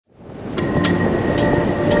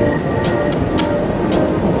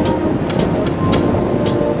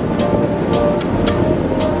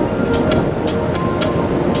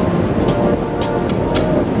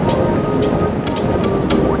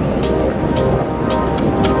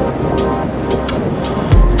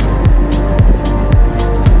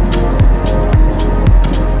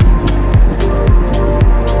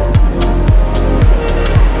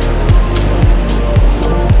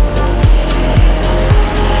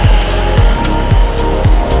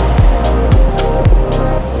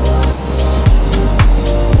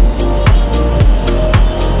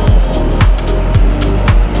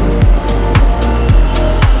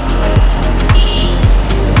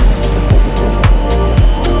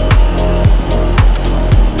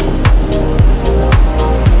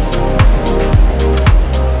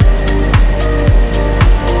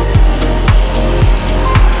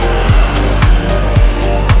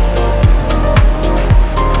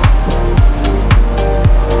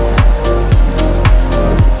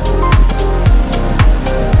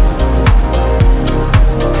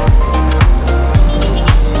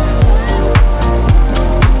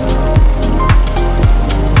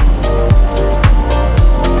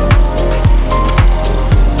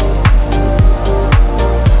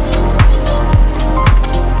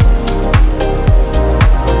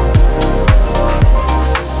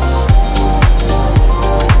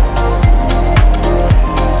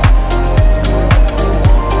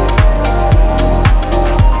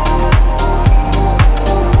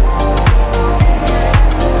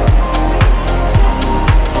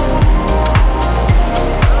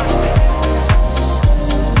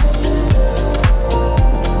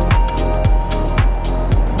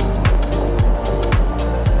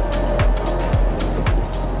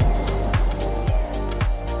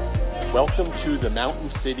to the mountain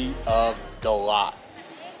city of Dalat.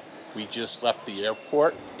 We just left the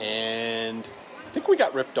airport and I think we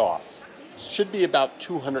got ripped off. It should be about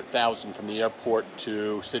 200,000 from the airport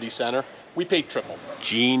to city center. We paid triple.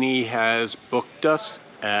 Jeannie has booked us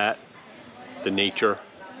at the Nature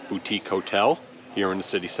Boutique Hotel here in the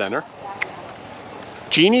city center.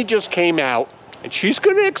 Jeannie just came out and she's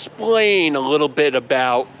going to explain a little bit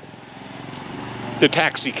about the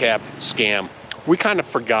taxi cab scam. We kind of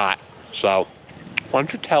forgot, so why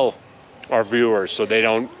don't you tell our viewers so they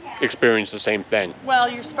don't experience the same thing? Well,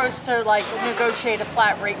 you're supposed to like negotiate a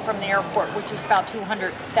flat rate from the airport, which is about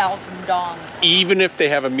 200,000 dong. Even if they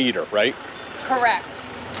have a meter, right? Correct.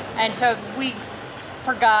 And so we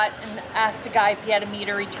forgot and asked the guy if he had a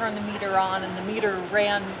meter. He turned the meter on and the meter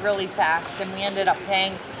ran really fast and we ended up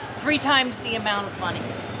paying 3 times the amount of money.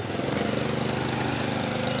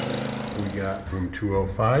 We got room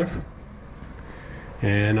 205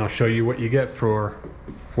 and I'll show you what you get for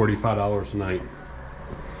 $45 a night.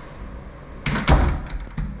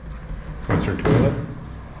 Western toilet,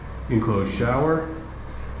 enclosed shower,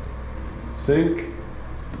 sink,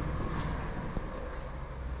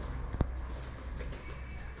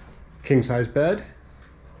 king size bed,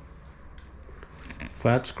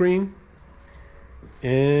 flat screen,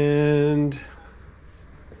 and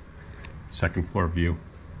second floor view.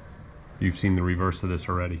 You've seen the reverse of this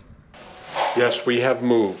already. Yes, we have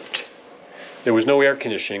moved. There was no air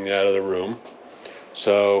conditioning out of the room,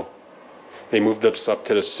 so they moved us up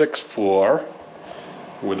to the 6th floor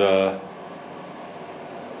with a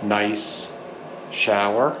nice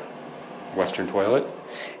shower, Western toilet.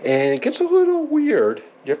 And it gets a little weird.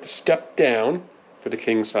 You have to step down for the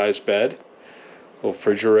king size bed, little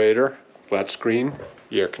refrigerator, flat screen,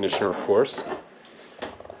 the air conditioner of course.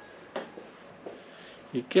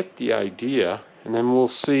 You get the idea, and then we'll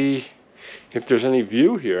see if there's any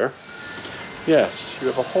view here. Yes, you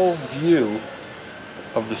have a whole view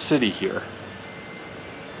of the city here.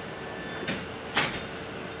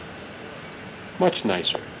 Much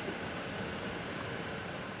nicer.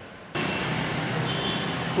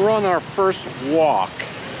 We're on our first walk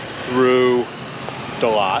through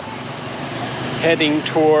Dalat, heading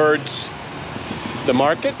towards the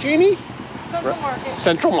market, Jeannie? Central Market.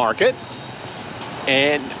 Central Market.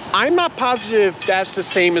 And I'm not positive that's the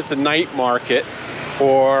same as the night market,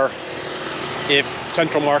 or if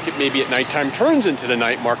Central Market maybe at nighttime turns into the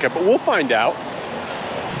night market, but we'll find out.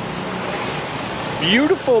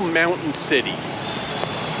 Beautiful mountain city.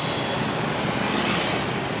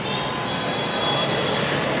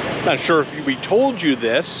 Not sure if we told you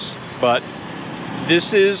this, but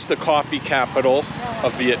this is the coffee capital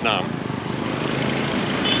of Vietnam.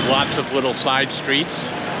 Lots of little side streets.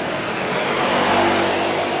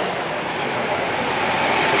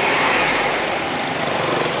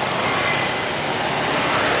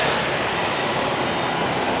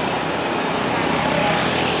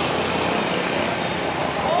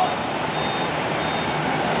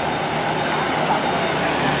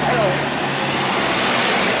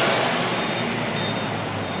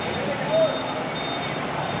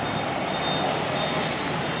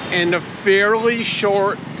 And a fairly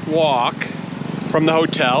short walk from the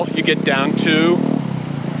hotel, you get down to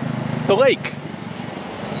the lake.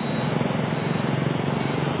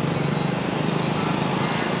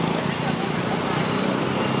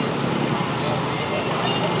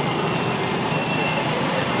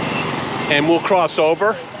 And we'll cross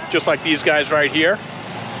over, just like these guys right here.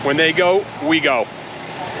 When they go, we go.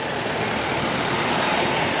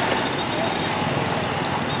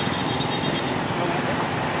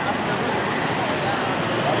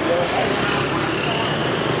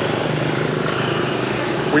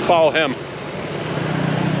 We follow him.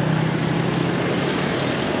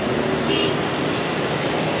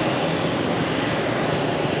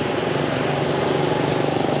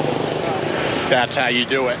 That's how you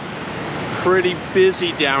do it. Pretty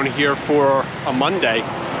busy down here for a Monday.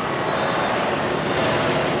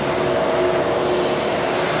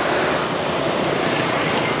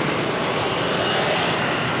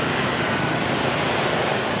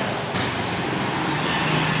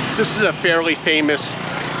 This is a fairly famous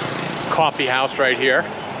coffee house right here.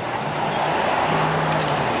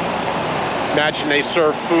 Imagine they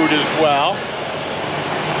serve food as well.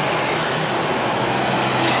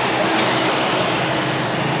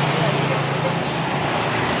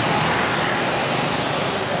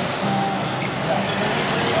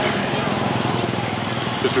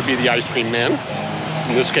 This would be the ice cream man,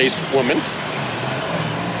 in this case, woman.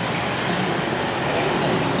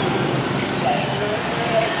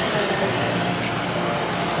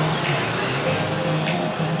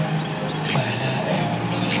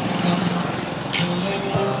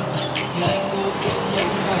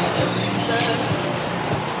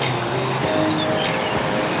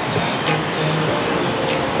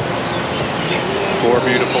 More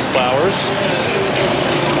beautiful flowers.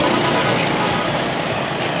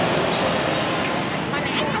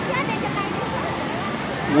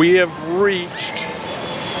 We have reached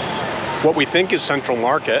what we think is Central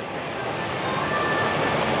Market.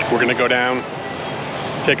 We're gonna go down,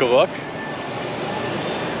 take a look.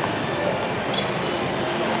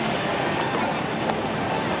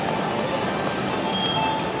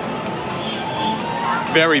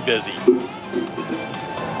 Very busy.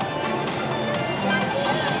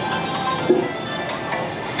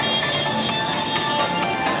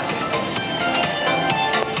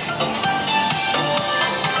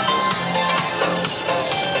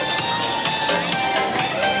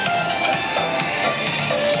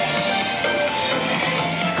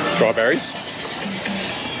 Strawberries.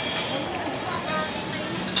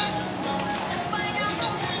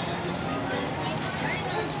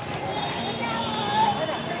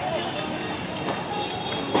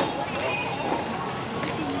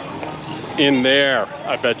 In there,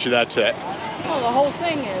 I bet you that's it. Oh, the whole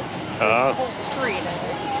thing is. The whole street.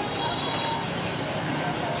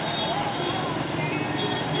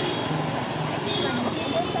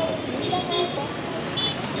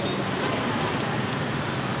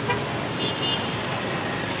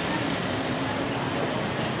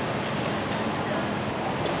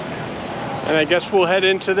 And I guess we'll head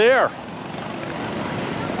into there.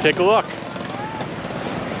 Take a look.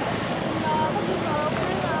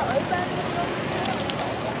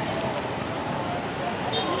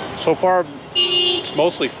 So far, it's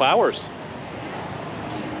mostly flowers.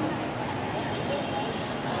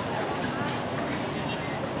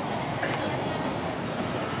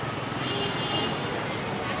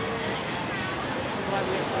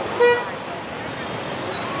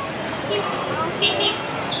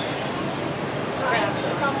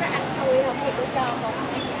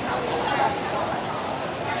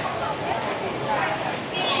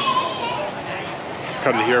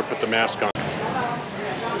 Cut it here, put the mask on.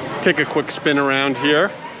 Take a quick spin around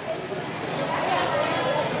here.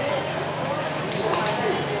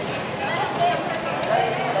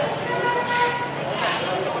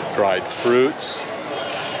 Dried fruits.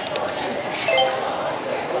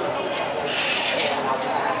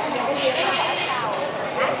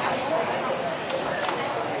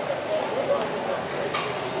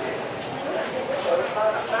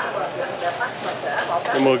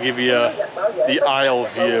 And we'll give you the aisle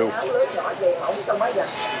view.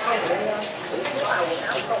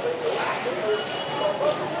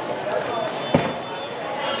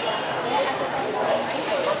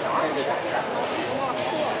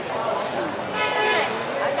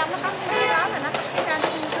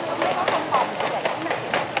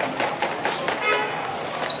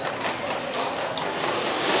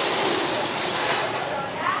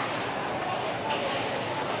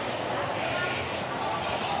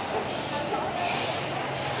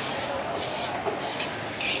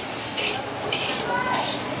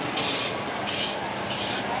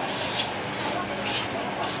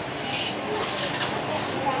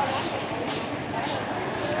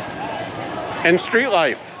 And street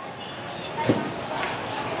life.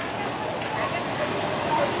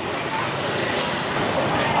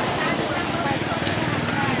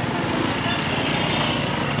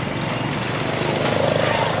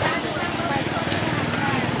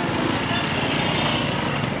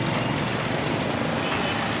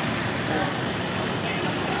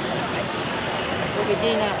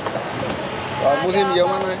 Mua thêm nhiều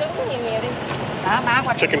anh ơi.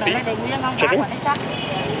 Chicken feet. Chicken.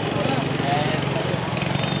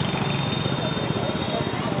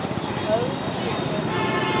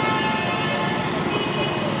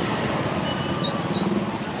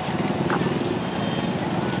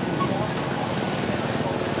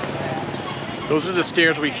 Those are the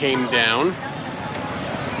stairs we came down,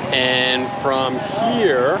 and from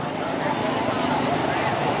here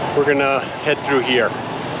we're gonna head through here.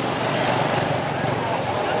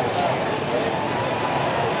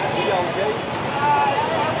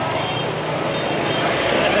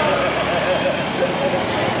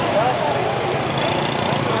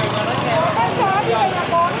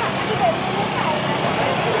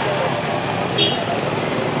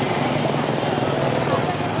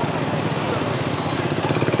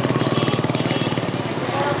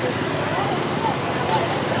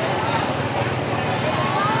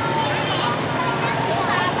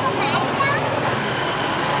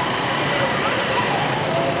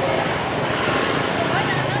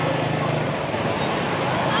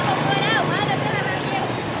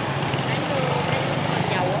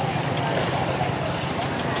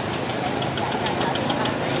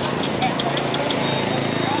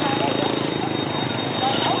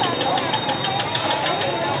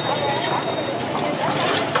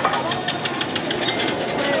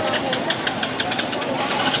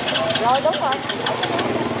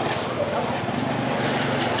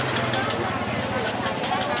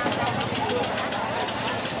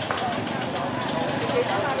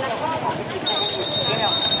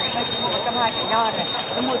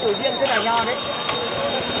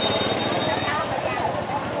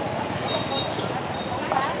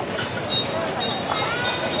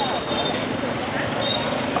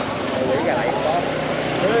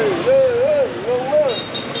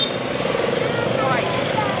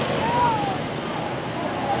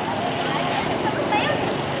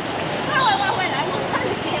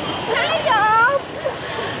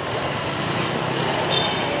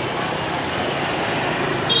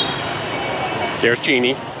 There's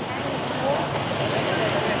Jeannie.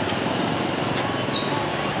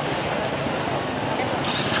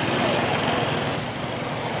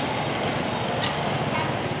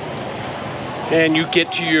 And you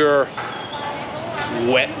get to your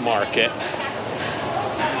wet market,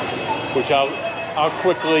 which I'll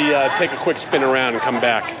quickly take a quick spin around and come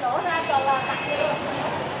back.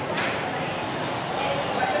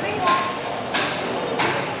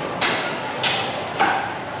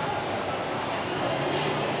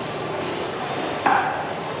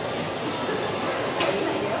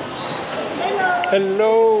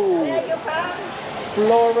 Hello,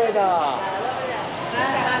 Florida.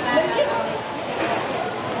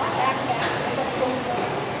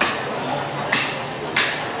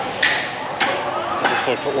 All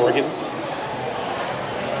sorts of organs.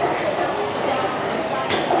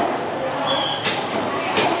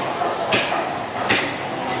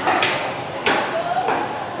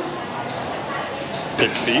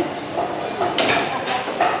 Pig's feet.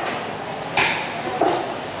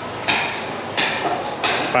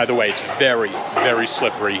 By the way, it's very, very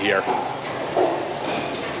slippery here.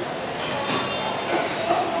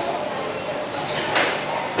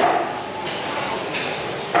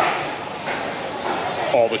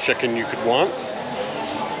 All the chicken you could want.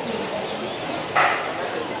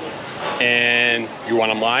 And you want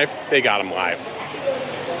them live? They got them live.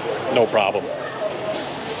 No problem.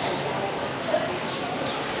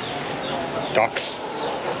 Ducks.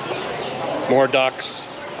 More ducks.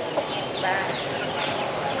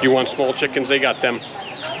 You want small chickens? They got them.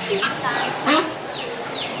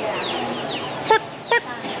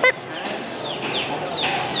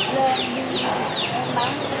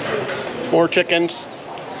 More chickens.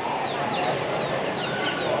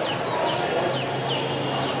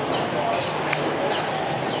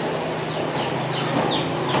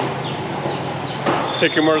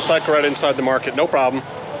 Take your motorcycle right inside the market, no problem.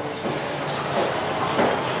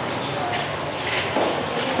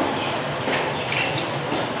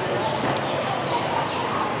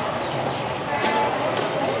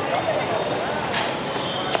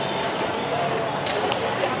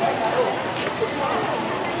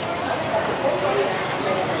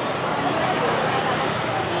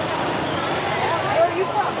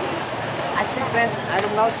 I speak French, I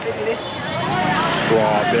don't know speak English.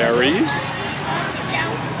 Strawberries.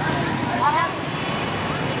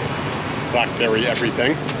 Blackberry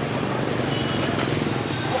everything.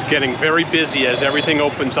 It's getting very busy as everything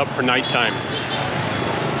opens up for nighttime.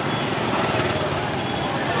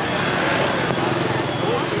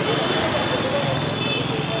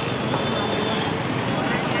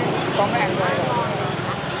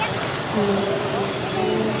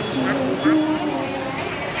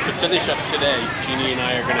 To finish up today, Jeannie and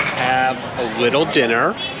I are going to have a little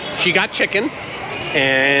dinner. She got chicken,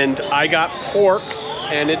 and I got pork,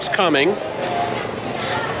 and it's coming.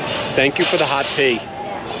 Thank you for the hot tea.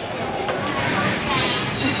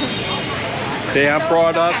 They have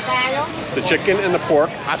brought us the chicken and the pork.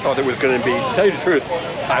 I thought it was going to be, to tell you the truth,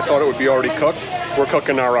 I thought it would be already cooked. We're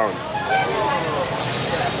cooking our own.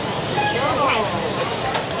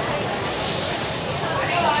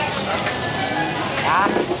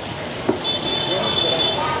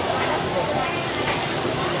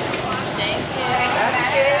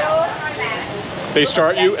 They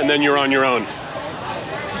start you, and then you're on your own.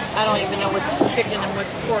 I don't even know what's chicken and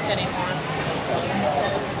what's pork anymore.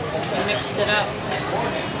 We mixed it up.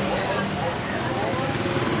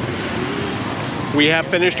 We have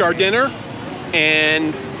finished our dinner,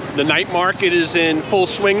 and the night market is in full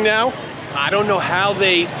swing now. I don't know how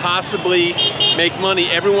they possibly make money.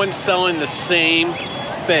 Everyone's selling the same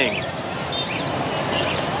thing.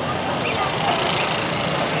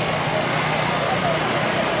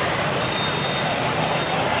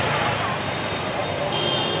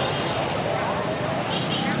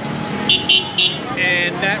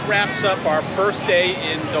 And that wraps up our first day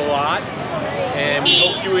in Dalat, and we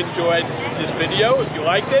hope you enjoyed this video. If you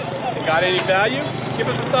liked it and got any value, give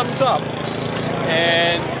us a thumbs up.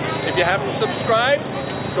 And if you haven't subscribed,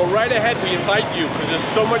 go right ahead. We invite you because there's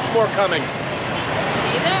so much more coming.